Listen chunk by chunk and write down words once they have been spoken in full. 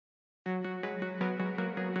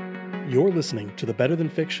You're listening to the Better Than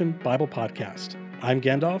Fiction Bible Podcast. I'm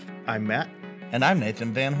Gandalf. I'm Matt. And I'm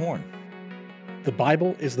Nathan Van Horn. The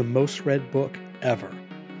Bible is the most read book ever,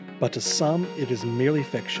 but to some it is merely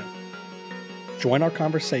fiction. Join our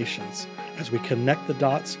conversations as we connect the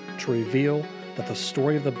dots to reveal that the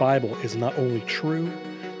story of the Bible is not only true,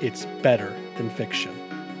 it's better than fiction.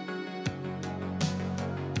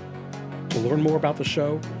 To learn more about the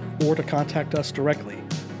show or to contact us directly,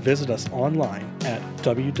 visit us online at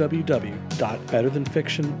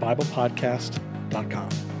www.betterthanfictionbiblepodcast.com.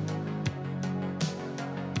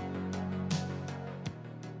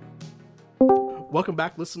 Welcome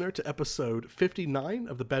back, listener, to episode 59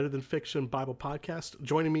 of the Better Than Fiction Bible Podcast.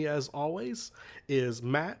 Joining me, as always, is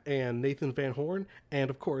Matt and Nathan Van Horn. And,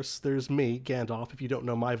 of course, there's me, Gandalf, if you don't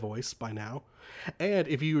know my voice by now. And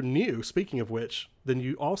if you're new, speaking of which, then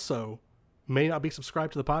you also may not be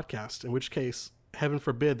subscribed to the podcast, in which case, heaven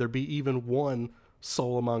forbid, there be even one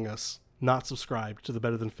soul among us not subscribed to the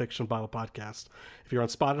Better Than Fiction Bible Podcast. If you're on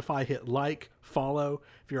Spotify, hit like, follow.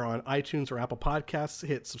 If you're on iTunes or Apple Podcasts,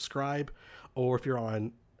 hit subscribe. Or if you're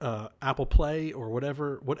on Apple Play or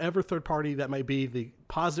whatever third party that may be, the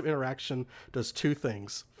positive interaction does two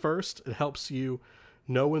things. First, it helps you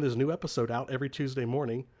know when there's a new episode out every Tuesday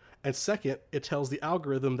morning. And second, it tells the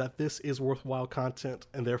algorithm that this is worthwhile content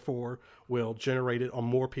and therefore will generate it on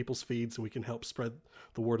more people's feeds, and we can help spread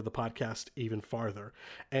the word of the podcast even farther.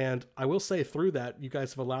 And I will say, through that, you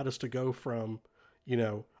guys have allowed us to go from,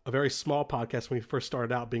 a very small podcast when we first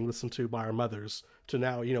started out being listened to by our mothers to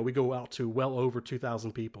now, we go out to well over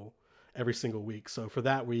 2,000 people every single week. So for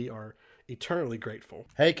that, we are eternally grateful.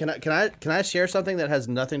 Hey, can I share something that has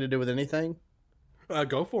nothing to do with anything?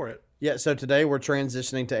 Go for it. Yeah, so today we're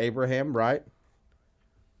transitioning to Abraham, right?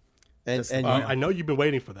 And I know you've been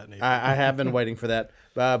waiting for that, Nathan. I have been waiting for that.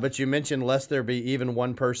 But you mentioned lest there be even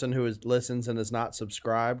one person who listens and is not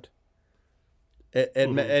subscribed.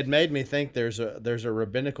 It made me think there's a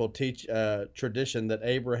rabbinical tradition that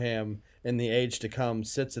Abraham in the age to come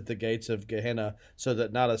sits at the gates of Gehenna so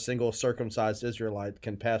that not a single circumcised Israelite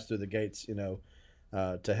can pass through the gates,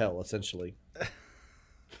 to hell, essentially.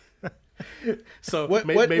 So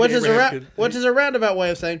which is a roundabout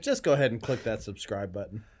way of saying just go ahead and click that subscribe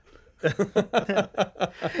button.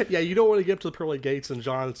 Yeah, you don't want to get up to the pearly gates and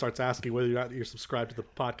John starts asking whether or not you're subscribed to the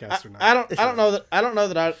podcast or not. I don't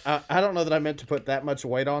know that I meant to put that much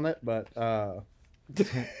weight on it, but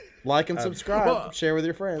like and subscribe, share with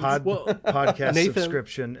your friends. Podcast Nathan,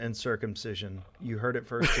 subscription and circumcision. You heard it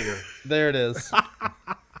first here. There it is.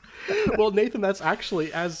 Well, Nathan, that's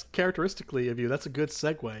actually, as characteristically of you, that's a good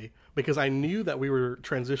segue, because I knew that we were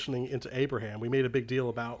transitioning into Abraham. We made a big deal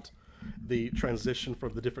about the transition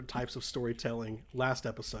from the different types of storytelling last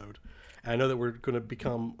episode. And I know that we're going to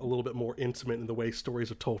become a little bit more intimate in the way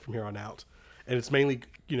stories are told from here on out. And it's mainly,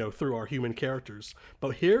 through our human characters.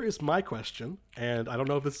 But here is my question, and I don't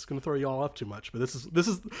know if this is going to throw you all up too much, but this is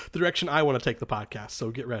the direction I want to take the podcast,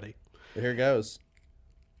 so get ready. Here goes.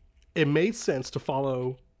 It made sense to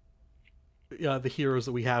follow the heroes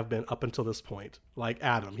that we have been up until this point, like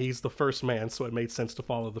Adam. He's the first man, so it made sense to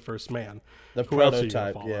follow the first man. The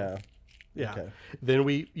prototype, yeah. Okay. Then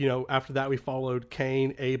we, after that we followed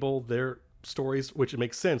Cain, Abel, their stories, which it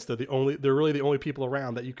makes sense. They're really the only people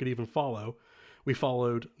around that you could even follow. We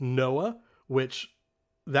followed Noah, which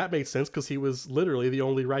that made sense because he was literally the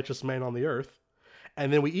only righteous man on the earth.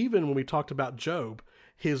 And then when we talked about Job,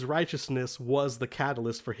 his righteousness was the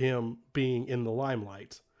catalyst for him being in the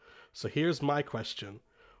limelight. So here's my question.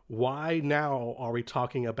 Why now are we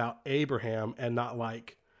talking about Abraham and not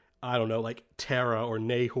like Terah or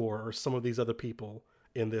Nahor or some of these other people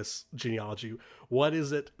in this genealogy? What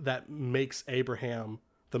is it that makes Abraham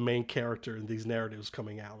the main character in these narratives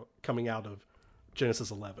coming out of Genesis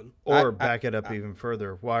 11? Or back it up even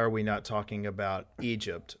further. Why are we not talking about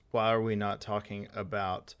Egypt? Why are we not talking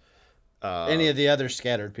about any of the other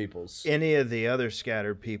scattered peoples?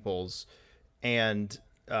 And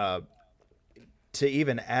to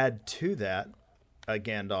even add to that,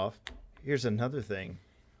 Gandalf, here's another thing.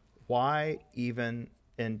 Why even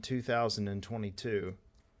in 2022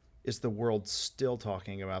 is the world still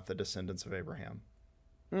talking about the descendants of Abraham?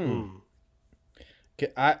 I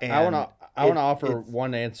want to offer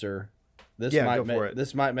one answer. This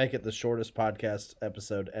might make it the shortest podcast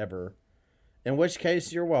episode ever. In which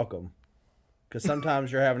case, you're welcome. Because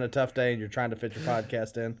sometimes you're having a tough day and you're trying to fit your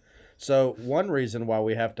podcast in. So one reason why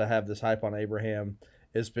we have to have this hype on Abraham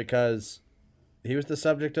is because he was the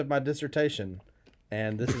subject of my dissertation,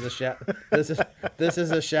 and this is a this is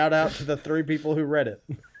a shout out to the 3 people who read it,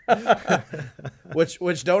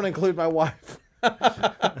 which don't include my wife.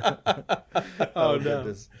 Oh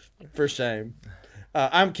no, for shame.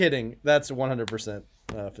 I'm kidding. That's 100%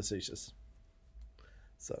 facetious.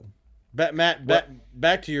 So, Matt,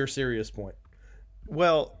 back to your serious point.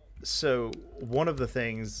 Well, so one of the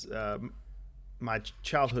things, my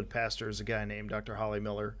childhood pastor is a guy named Dr. Holly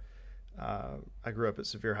Miller. I grew up at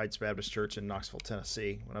Severe Heights Baptist Church in Knoxville,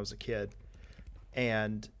 Tennessee when I was a kid.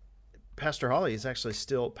 And Pastor Holly is actually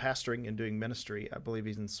still pastoring and doing ministry. I believe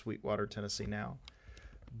he's in Sweetwater, Tennessee now.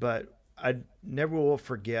 But I never will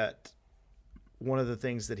forget one of the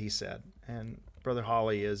things that he said. And Brother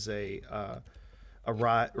Holly is a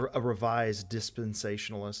revised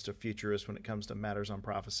dispensationalist, a futurist when it comes to matters on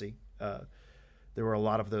prophecy. There were a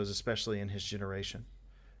lot of those, especially in his generation.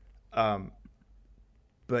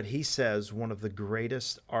 But he says one of the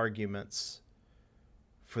greatest arguments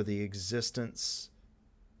for the existence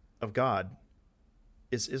of God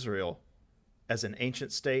is Israel as an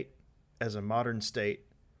ancient state, as a modern state.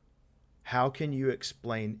 How can you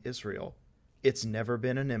explain Israel? It's never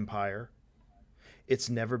been an empire. It's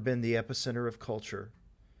never been the epicenter of culture.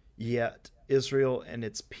 Yet Israel and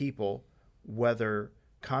its people, whether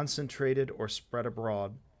concentrated or spread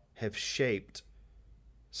abroad, have shaped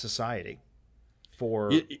society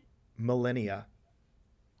for millennia.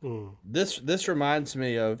 This reminds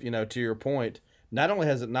me of, to your point, not only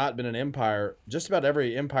has it not been an empire, just about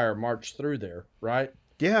every empire marched through there, right?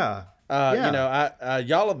 Yeah.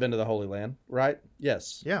 Y'all have been to the Holy Land, right?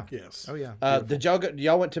 Yes. Yeah. Yes. Oh yeah. Did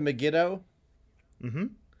y'all went to Megiddo?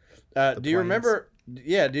 Mm-hmm. Do you remember?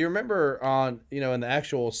 Yeah. Do you remember on in the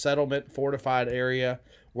actual settlement fortified area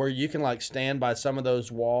where you can like stand by some of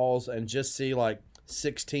those walls and just see like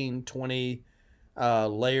 16, 20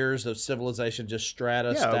 layers of civilization, just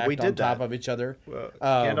strata stacked on top of each other.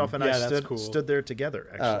 Gandalf and I stood there together.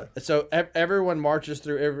 Actually, so everyone marches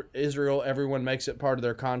through Israel. Everyone makes it part of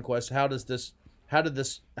their conquest. How does this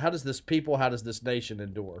nation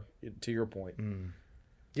endure? To your point,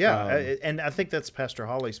 and I think that's Pastor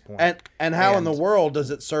Holly's point. And how in the world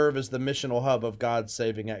does it serve as the missional hub of God's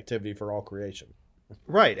saving activity for all creation?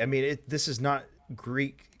 Right. I mean, this is not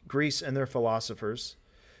Greece and their philosophers.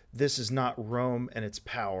 This is not Rome and its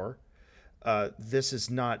power. This is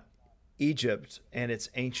not Egypt and its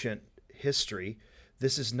ancient history.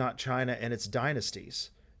 This is not China and its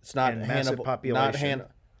dynasties. It's not and Hannibal, massive population.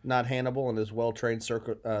 Not Hannibal and his well-trained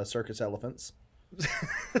circus elephants.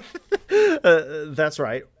 That's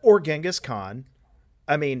right. Or Genghis Khan.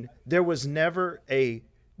 I mean, there was never a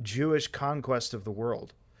Jewish conquest of the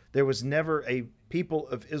world. There was never a people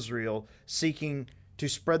of Israel seeking to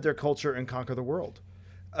spread their culture and conquer the world.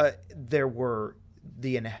 There were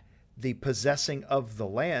the possessing of the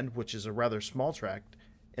land, which is a rather small tract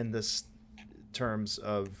in this terms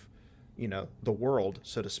of, the world,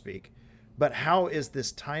 so to speak. But how is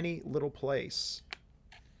this tiny little place?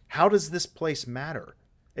 How does this place matter?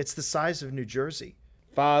 It's the size of New Jersey.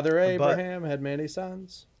 Father Abraham had many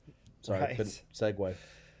sons. Sorry, right. Couldn't segue.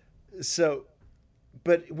 So,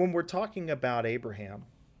 but when we're talking about Abraham,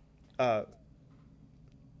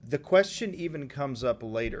 the question even comes up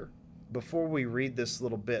later. Before we read this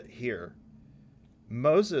little bit here,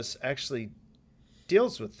 Moses actually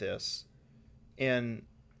deals with this in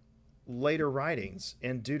later writings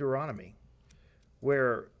in Deuteronomy,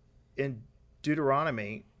 where in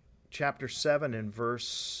Deuteronomy chapter 7 and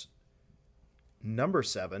verse number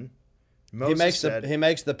 7, Moses said, he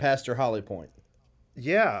makes the Pastor Holly point.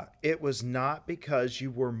 Yeah, it was not because you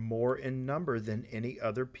were more in number than any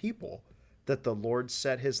other people that the Lord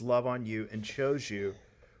set his love on you and chose you,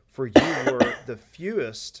 for you were the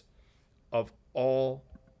fewest of all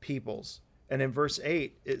peoples. And in verse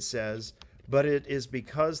 8 it says, but it is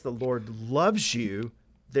because the Lord loves you.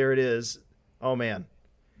 There it is. Oh man.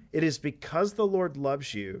 It is because the Lord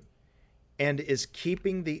loves you and is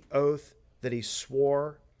keeping the oath that he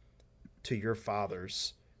swore to your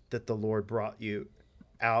fathers, that the Lord brought you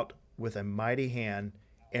out with a mighty hand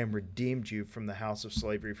and redeemed you from the house of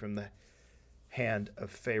slavery, from the hand of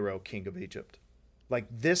Pharaoh, king of Egypt. Like,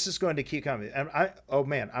 this is going to keep coming. And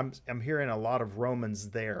I'm hearing a lot of Romans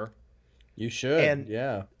there. You should. And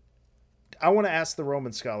yeah. I want to ask the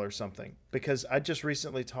Roman scholar something, because I just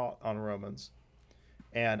recently taught on Romans,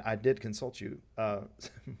 and I did consult you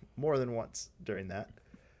more than once during that.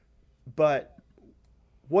 But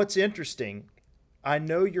what's interesting, I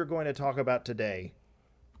know you're going to talk about today,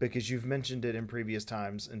 because you've mentioned it in previous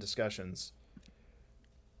times in discussions.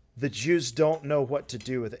 The Jews don't know what to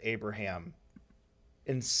do with Abraham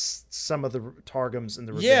in some of the Targums and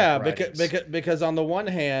the rabbinic writings. because on the one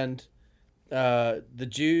hand, the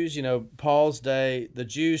Jews, Paul's day, the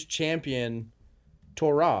Jews champion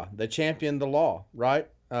Torah. They champion the law, right?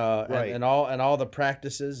 and all the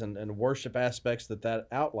practices and worship aspects that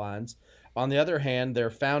outlines. On the other hand, their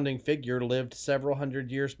founding figure lived several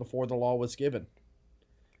hundred years before the law was given.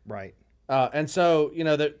 Right. And so,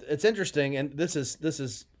 it's interesting, and this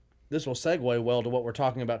will segue well to what we're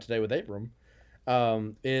talking about today with Abram,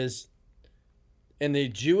 is in the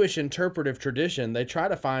Jewish interpretive tradition, they try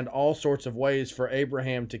to find all sorts of ways for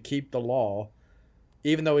Abraham to keep the law,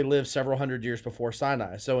 even though he lived several hundred years before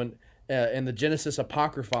Sinai. So in the Genesis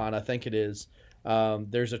Apocryphon, I think it is,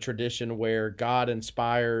 there's a tradition where God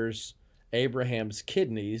inspires Abraham's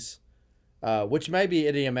kidneys, which may be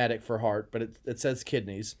idiomatic for heart, but it says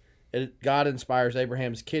kidneys. God inspires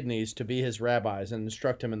Abraham's kidneys to be his rabbis and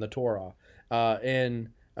instruct him in the Torah.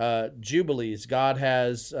 In Jubilees, God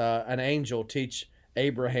has an angel teach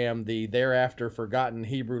Abraham the thereafter forgotten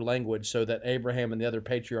Hebrew language so that Abraham and the other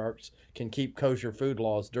patriarchs can keep kosher food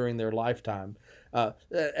laws during their lifetime.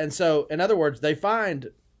 And so, in other words, they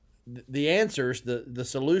find the answers, the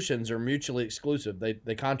solutions are mutually exclusive.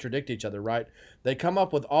 They contradict each other, right? They come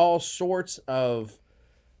up with all sorts of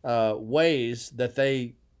ways that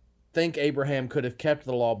they think Abraham could have kept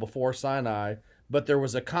the law before Sinai, but there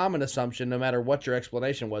was a common assumption, no matter what your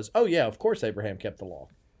explanation was, oh yeah, of course Abraham kept the law.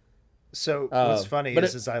 So what's funny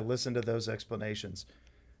is as I listen to those explanations,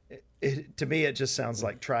 to me it just sounds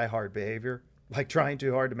like try hard behavior, like trying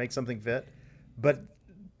too hard to make something fit. But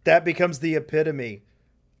that becomes the epitome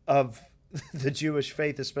of the Jewish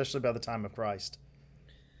faith, especially by the time of Christ,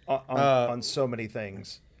 on so many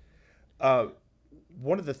things.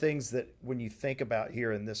 One of the things that when you think about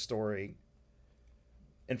here in this story,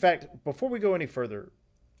 in fact, before we go any further,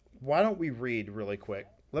 why don't we read really quick?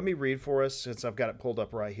 Let me read for us since I've got it pulled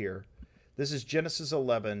up right here. This is Genesis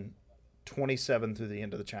 11:27 through the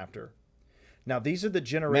end of the chapter. Now, these are the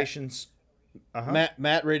generations...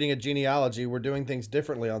 Matt reading a genealogy. We're doing things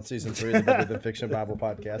differently on season 3 of the Better Than Fiction Bible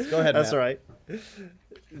podcast. Go ahead, That's Matt. all right.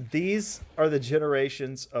 These are the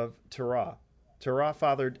generations of Terah. Terah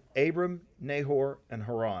fathered Abram, Nahor, and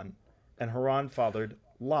Haran. And Haran fathered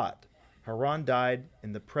Lot. Haran died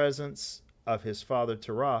in the presence of his father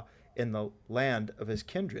Terah in the land of his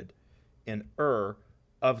kindred, in Ur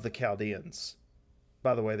of the Chaldeans.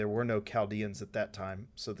 By the way, there were no Chaldeans at that time,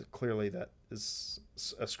 so that clearly that is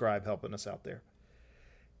a scribe helping us out there.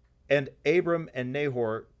 And Abram and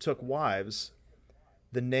Nahor took wives.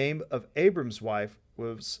 The name of Abram's wife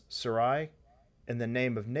was Sarai, and the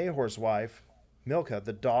name of Nahor's wife, Milcah,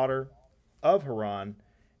 the daughter of Haran,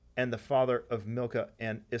 and the father of Milcah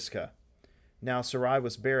and Iscah. Now Sarai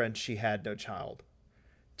was barren, she had no child.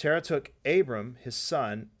 Terah took Abram, his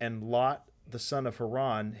son, and Lot, the son of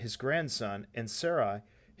Haran, his grandson, and Sarai,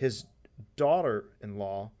 his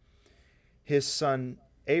daughter-in-law, his son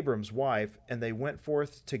Abram's wife, and they went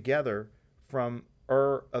forth together from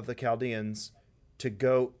Ur of the Chaldeans to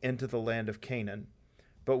go into the land of Canaan.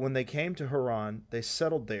 But when they came to Haran, they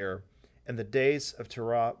settled there, and the days of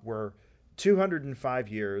Terah were 205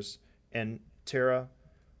 years, and Terah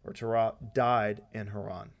died in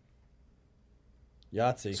Haran.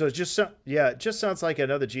 Yahtzee. So it just sounds like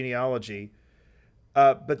another genealogy.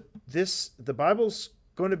 But the Bible's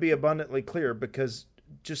going to be abundantly clear, because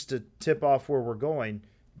just to tip off where we're going,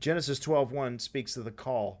 Genesis 12:1 speaks of the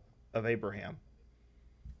call of Abraham.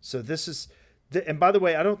 So this is, and by the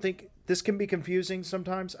way, I don't think this can be confusing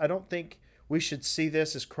sometimes. I don't think we should see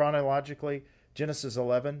this as chronologically Genesis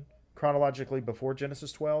 11, chronologically before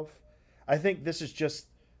Genesis 12. I think this is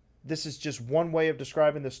just one way of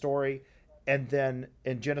describing the story. And then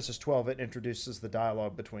in Genesis 12, it introduces the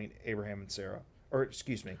dialogue between Abraham and Sarah. Or,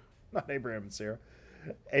 excuse me, not Abraham and Sarah.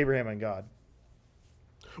 Abraham and God.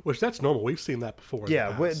 Which, that's normal. We've seen that before. Yeah,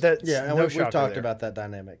 and we've talked about that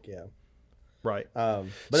dynamic, yeah. Right.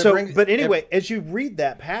 But anyway, as you read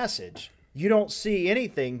that passage, you don't see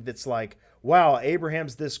anything that's like, wow,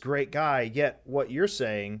 Abraham's this great guy, yet what you're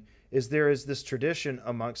saying is there is this tradition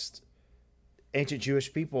amongst ancient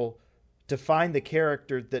Jewish people to find the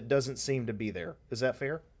character that doesn't seem to be there. Is that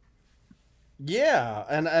fair? Yeah,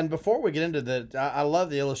 and before we get into I love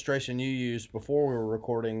the illustration you used before we were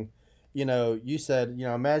recording. You said,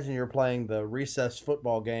 imagine you're playing the recess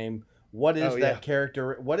football game. What is that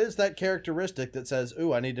character? What is that characteristic that says,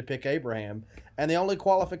 "Ooh, I need to pick Abraham"? And the only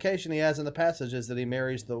qualification he has in the passage is that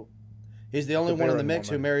he's the only one in the mix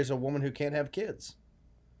who marries a woman who can't have kids.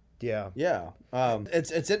 Yeah. Yeah.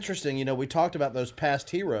 It's interesting. We talked about those past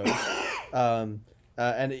heroes.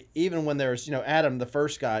 And even when there's, Adam, the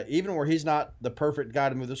first guy, even where he's not the perfect guy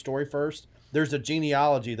to move the story first, there's a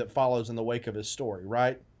genealogy that follows in the wake of his story,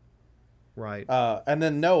 right? Right. And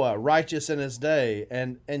then Noah, righteous in his day.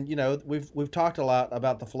 And we've talked a lot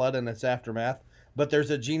about the flood and its aftermath. but there's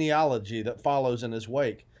a genealogy that follows in his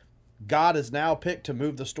wake. God is now picked to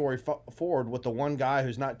move the story forward with the one guy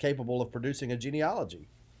who's not capable of producing a genealogy.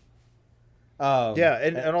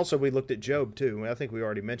 And also we looked at Job too. I think we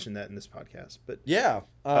already mentioned that in this podcast. But yeah,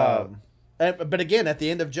 but again, at the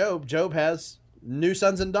end of Job has new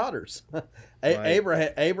sons and daughters.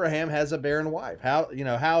 Right. Abraham has a barren wife.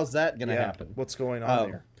 How's that going to happen? What's going on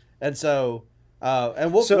there? And so,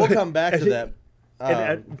 we'll come back to that.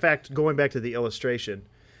 And in fact, going back to the illustration,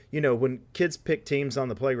 when kids pick teams on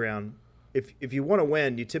the playground, if you want to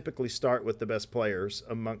win, you typically start with the best players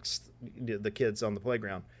amongst the kids on the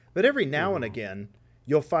playground. But every now and again,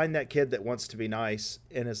 you'll find that kid that wants to be nice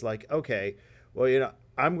and is like, okay, well,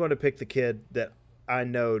 I'm going to pick the kid that I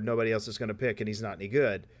know nobody else is going to pick, and he's not any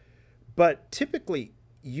good. But typically,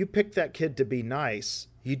 you pick that kid to be nice.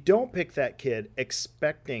 You don't pick that kid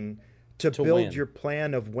expecting to build win. Your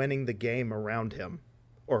plan of winning the game around him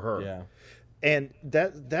or her. Yeah. And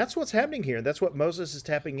that's what's happening here. That's what Moses is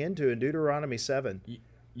tapping into in Deuteronomy 7.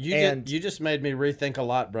 You just made me rethink a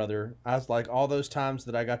lot, brother. I was like, all those times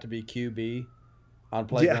that I got to be QB on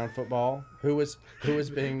playground football, who was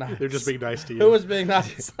being nice? They're just being nice to you. Who was being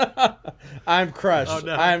nice? I'm crushed. Oh,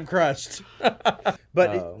 no. I am crushed.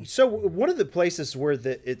 But so one of the places where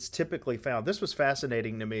it's typically found, this was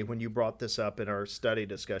fascinating to me when you brought this up in our study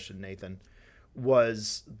discussion, Nathan,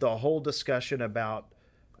 was the whole discussion about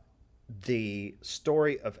the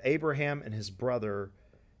story of Abraham and his brother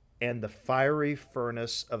and the fiery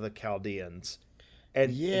furnace of the Chaldeans.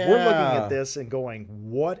 And we're looking at this and going,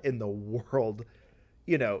 what in the world,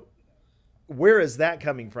 where is that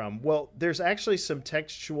coming from? Well, there's actually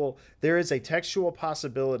there is a textual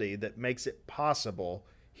possibility that makes it possible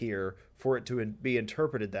here for it to be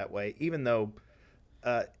interpreted that way, even though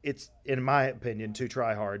it's, in my opinion, too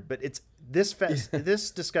try hard. But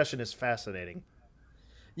this discussion is fascinating.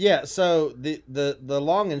 Yeah, so the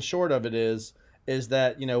long and short of it is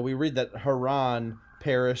that, we read that Haran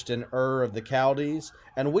perished in Ur of the Chaldees,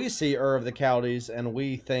 and we see Ur of the Chaldees and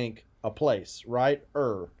we think a place, right?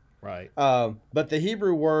 Ur. Right. But the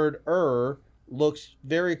Hebrew word Ur looks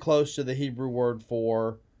very close to the Hebrew word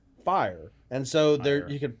for fire. And so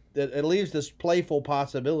it leaves this playful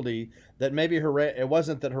possibility that maybe it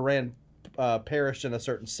wasn't that Haran perished in a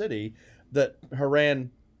certain city, that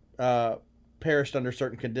Haran perished under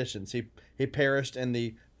certain conditions. He perished in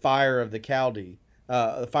the fire of the Chaldees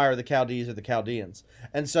or the Chaldeans.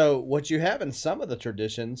 And so what you have in some of the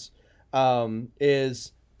traditions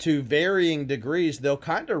is, to varying degrees, they'll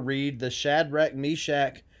kind of read the Shadrach,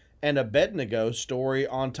 Meshach, and Abednego story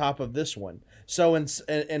on top of this one. So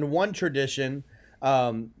in one tradition,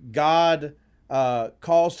 God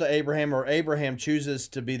calls to Abraham, or Abraham chooses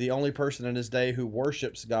to be the only person in his day who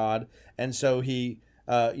worships God. And so he,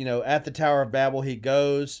 at the Tower of Babel, he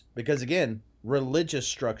goes, because again, religious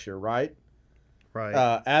structure, right?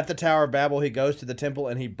 Right. At the Tower of Babel, he goes to the temple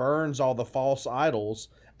and he burns all the false idols,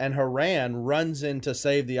 and Haran runs in to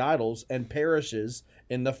save the idols and perishes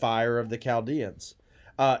in the fire of the Chaldeans.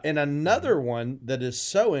 And another one that is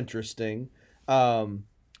so interesting,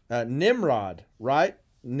 Nimrod, right?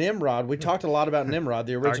 Nimrod, we talked a lot about Nimrod,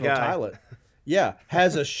 the original Tylet. Yeah,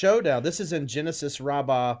 has a showdown. This is in Genesis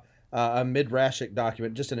Rabbah, a Midrashic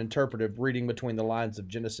document, just an interpretive reading between the lines of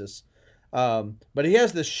Genesis. But he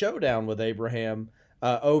has this showdown with Abraham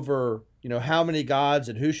over, how many gods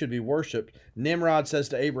and who should be worshipped. Nimrod says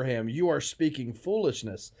to Abraham, "You are speaking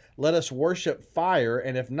foolishness. Let us worship fire,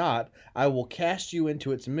 and if not, I will cast you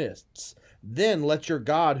into its midst. Then let your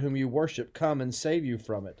God whom you worship come and save you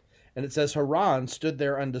from it." And it says, Haran stood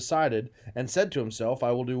there undecided and said to himself,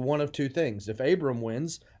 "I will do one of two things. If Abram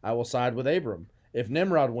wins, I will side with Abram. If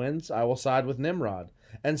Nimrod wins, I will side with Nimrod."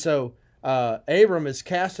 And so Abram is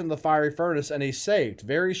cast in the fiery furnace and he's saved.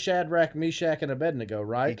 Very Shadrach, Meshach, and Abednego,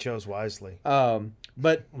 right? He chose wisely.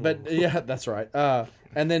 But yeah, that's right.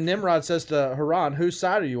 And then Nimrod says to Haran, "Whose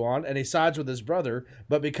side are you on?" And he sides with his brother.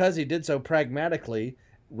 But because he did so pragmatically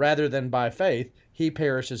rather than by faith, he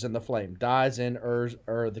perishes in the flame, dies in Ur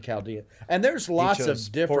the Chaldean. And there's lots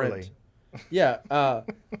of different. Poorly. Yeah.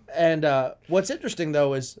 And what's interesting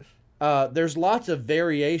though is there's lots of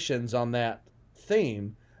variations on that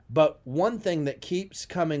theme. But one thing that keeps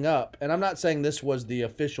coming up, and I'm not saying this was the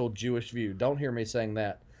official Jewish view, don't hear me saying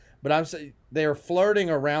that, but I'm saying they're flirting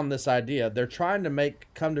around this idea. They're trying to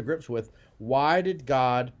come to grips with, why did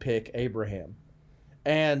God pick Abraham?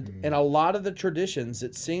 And in a lot of the traditions,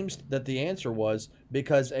 it seems that the answer was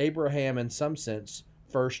because Abraham, in some sense,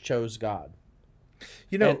 first chose God.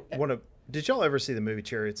 Did y'all ever see the movie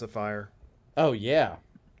Chariots of Fire? Oh, yeah.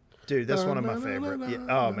 Dude, that's one of my favorites. Yeah.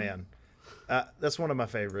 Oh, man. That's one of my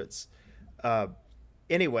favorites.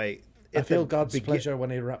 Anyway, I feel God's pleasure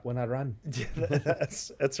when I run.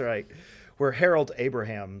 That's right. Where Harold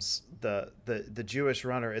Abrahams, the Jewish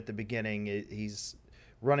runner at the beginning, he's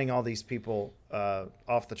running all these people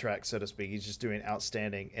off the track, so to speak. He's just doing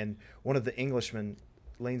outstanding. And one of the Englishmen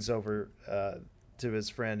leans over to his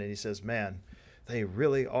friend and he says, "Man, they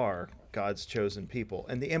really are God's chosen people."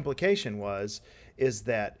 And the implication is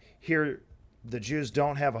that here the Jews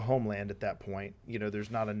don't have a homeland at that point.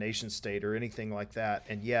 There's not a nation state or anything like that.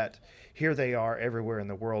 And yet here they are everywhere in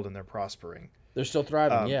the world and they're prospering. They're still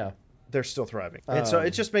thriving. Yeah. They're still thriving. And so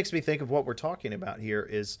it just makes me think of what we're talking about here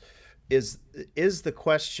is the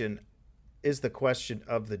question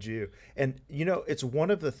of the Jew. And, it's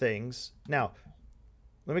one of the things. Now,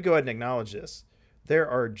 let me go ahead and acknowledge this. There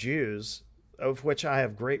are Jews, of which I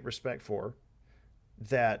have great respect for,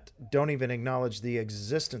 that don't even acknowledge the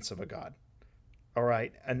existence of a God. All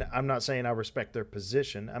right. And I'm not saying I respect their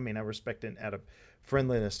position. I mean, I respect it out of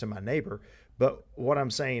friendliness to my neighbor. But what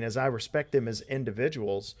I'm saying is I respect them as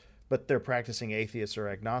individuals, but they're practicing atheists or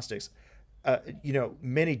agnostics.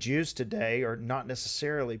 Many Jews today are not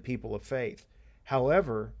necessarily people of faith.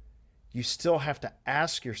 However, you still have to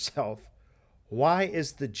ask yourself, why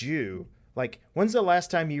is the Jew, like, when's the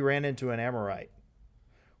last time you ran into an Amorite?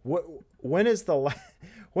 When's the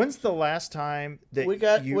last time that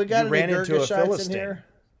you ran into a Philistine? Here?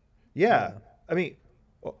 Yeah. I mean,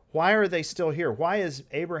 why are they still here? Why is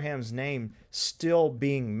Abraham's name still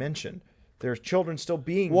being mentioned? There's children still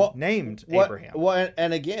being named Abraham. Well,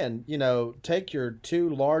 and again, take your two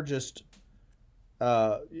largest.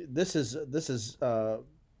 This is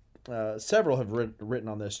several have written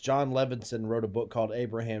on this. John Levinson wrote a book called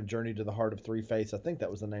Abraham: Journey to the Heart of Three Faiths. I think that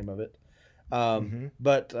was the name of it.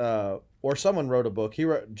 But or someone wrote a book.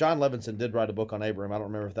 John Levinson did write a book on Abraham. I don't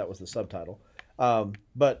remember if that was the subtitle.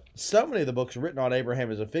 But so many of the books written on Abraham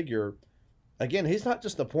as a figure, again, he's not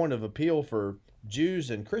just the point of appeal for Jews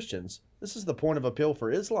and Christians. This is the point of appeal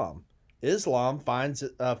for Islam. Islam founds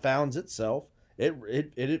itself.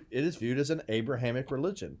 It is viewed as an Abrahamic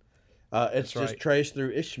religion. It's just traced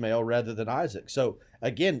through Ishmael rather than Isaac. So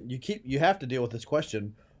again, you have to deal with this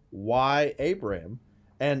question: why Abraham?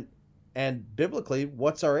 And biblically,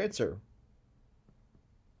 what's our answer?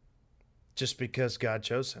 Just because God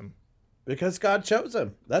chose him. Because God chose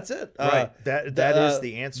him. That's it. Right. That is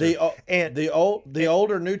the answer. The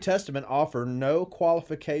older New Testament offer no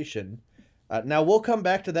qualification. Now we'll come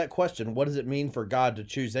back to that question. What does it mean for God to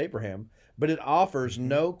choose Abraham? But it offers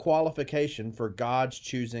no qualification for God's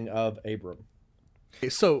choosing of Abram.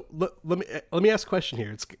 So let me ask a question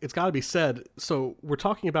here. It's got to be said. So we're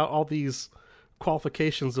talking about all these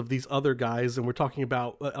qualifications of these other guys, and we're talking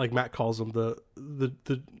about, like Matt calls them,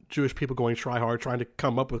 the Jewish people going try hard, trying to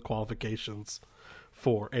come up with qualifications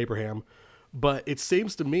for Abraham. But it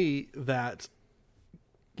seems to me that,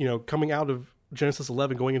 coming out of Genesis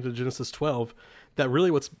 11, going into Genesis 12, that really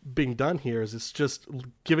what's being done here is it's just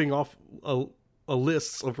giving off a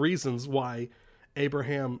list of reasons why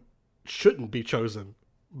Abraham shouldn't be chosen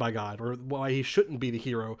by God, or why he shouldn't be the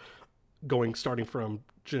hero starting from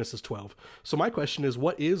Genesis 12. So my question is,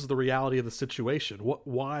 what is the reality of the situation?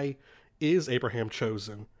 Why is Abraham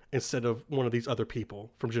chosen instead of one of these other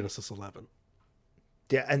people from Genesis 11?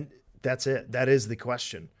 Yeah, and that's it. That is the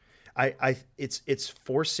question. It's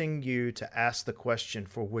forcing you to ask the question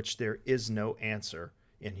for which there is no answer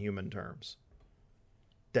in human terms.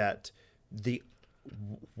 That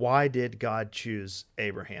why did God choose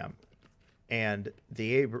Abraham? And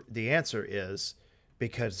the answer is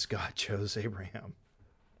because God chose Abraham.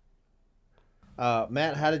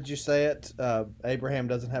 Matt, how did you say it? Abraham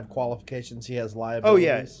doesn't have qualifications; he has Oh liabilities.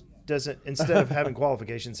 yeah, doesn't. Instead of having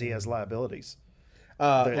qualifications, he has liabilities.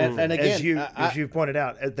 And again, as you pointed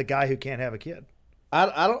out, the guy who can't have a kid.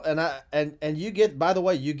 I don't, and you get, by the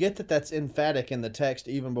way, you get that's emphatic in the text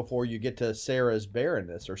even before you get to Sarah's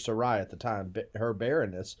barrenness, or Sarai at the time, her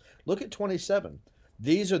barrenness. Look at 27.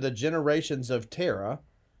 These are the generations of Terah.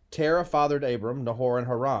 Terah fathered Abram, Nahor, and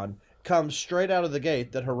Haran. Comes straight out of the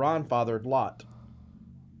gate that Haran fathered Lot.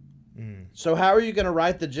 So how are you going to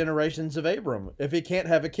write the generations of Abram if he can't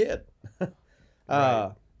have a kid?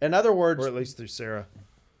 Right. In other words, or at least through Sarah.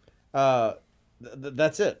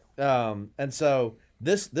 That's it. And so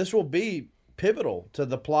this will be pivotal to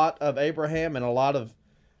the plot of Abraham in a lot of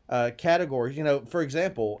categories. For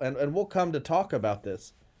example, and we'll come to talk about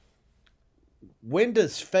this. When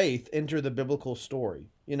does faith enter the biblical story?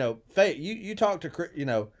 Faith. You talk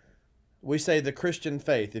to we say the Christian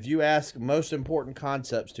faith. If you ask most important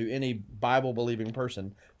concepts to any Bible-believing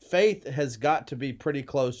person, faith has got to be pretty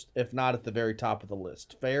close, if not at the very top of the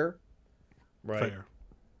list. Fair? Right. Fair.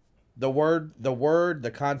 The word,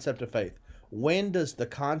 the concept of faith. when does the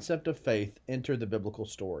concept of faith enter the biblical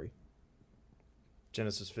story?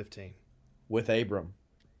 Genesis 15. With Abram.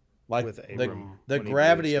 Like with Abram, the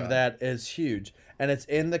gravity of that is huge. And it's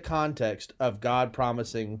in the context of God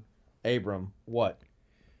promising Abram what?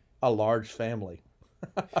 A large family.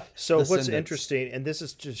 So what's interesting, and this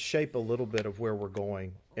is to shape a little bit of where we're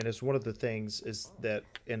going, and it's one of the things is that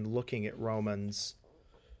in looking at Romans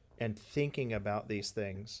and thinking about these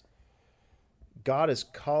things, God is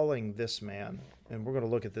calling this man, and we're going to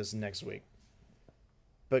look at this next week,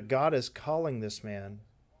 but God is calling this man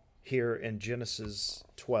here in Genesis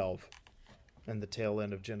 12 and the tail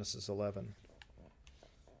end of Genesis 11.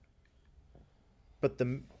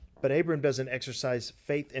 But Abram doesn't exercise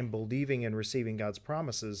faith in believing and receiving God's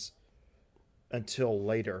promises until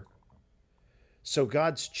later. So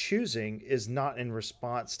God's choosing is not in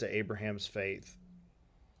response to Abraham's faith.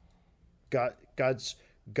 God's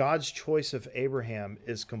choice of Abraham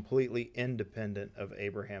is completely independent of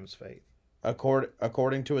Abraham's faith.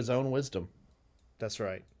 According to his own wisdom. That's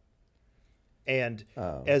right. And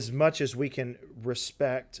as much as we can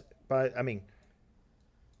respect,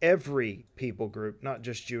 every people group, not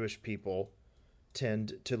just Jewish people,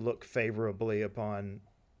 tend to look favorably upon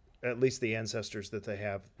at least the ancestors that they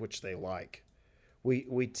have, which they like.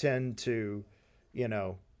 We tend to,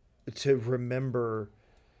 to remember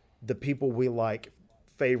the people we like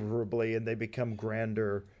favorably, and they become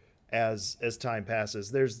grander as time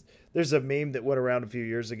passes. There's a meme that went around a few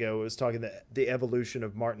years ago. It was talking the evolution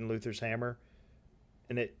of Martin Luther's hammer,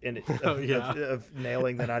 of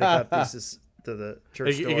nailing the 95 Thesis to the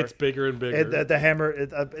church door. It gets bigger and bigger. And the hammer,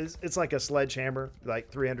 it's like a sledgehammer,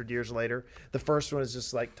 like 300 years later. The first one is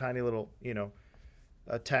just like tiny little,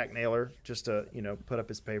 a tack nailer just to, put up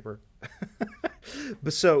his paper.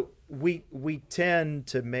 But so we tend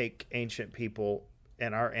to make ancient people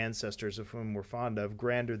and our ancestors, of whom we're fond of,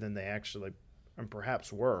 grander than they actually and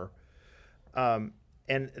perhaps were. And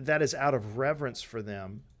that is out of reverence for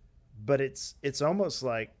them. But it's almost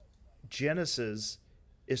like Genesis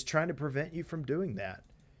is trying to prevent you from doing that.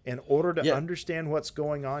 In order to understand what's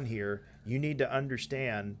going on here, you need to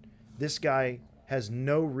understand this guy has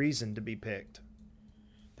no reason to be picked.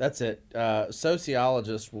 That's it.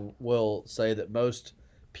 Sociologists will say that most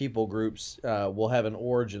people groups will have an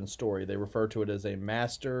origin story. They refer to it as a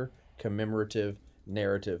master commemorative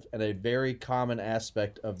narrative. And a very common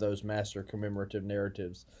aspect of those master commemorative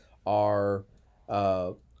narratives are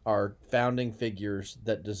founding figures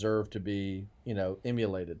that deserve to be,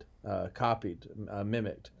 emulated, copied,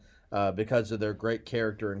 mimicked, because of their great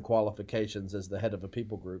character and qualifications as the head of a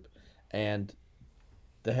people group. And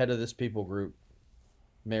the head of this people group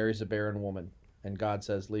marries a barren woman, and God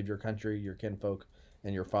says, leave your country, your kinfolk,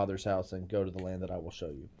 and your father's house, and go to the land that I will show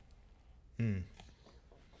you.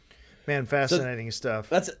 Man, fascinating stuff.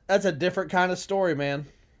 That's a different kind of story, man.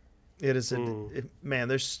 It is. Man,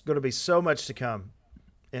 there's going to be so much to come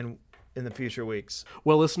in the future weeks.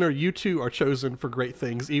 Well, listener, you too are chosen for great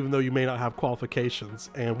things, even though you may not have qualifications.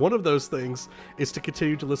 And one of those things is to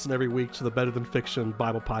continue to listen every week to the Better Than Fiction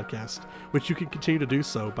Bible podcast, which you can continue to do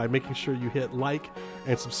so by making sure you hit like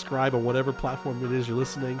and subscribe on whatever platform it is you're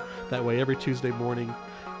listening. That way, every Tuesday morning,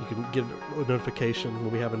 you can get a notification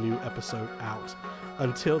when we have a new episode out.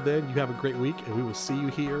 Until then, you have a great week, and we will see you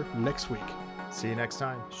here next week. See you next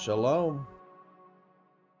time. Shalom.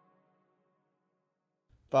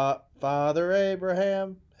 Father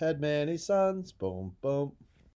Abraham had many sons. Boom, boom.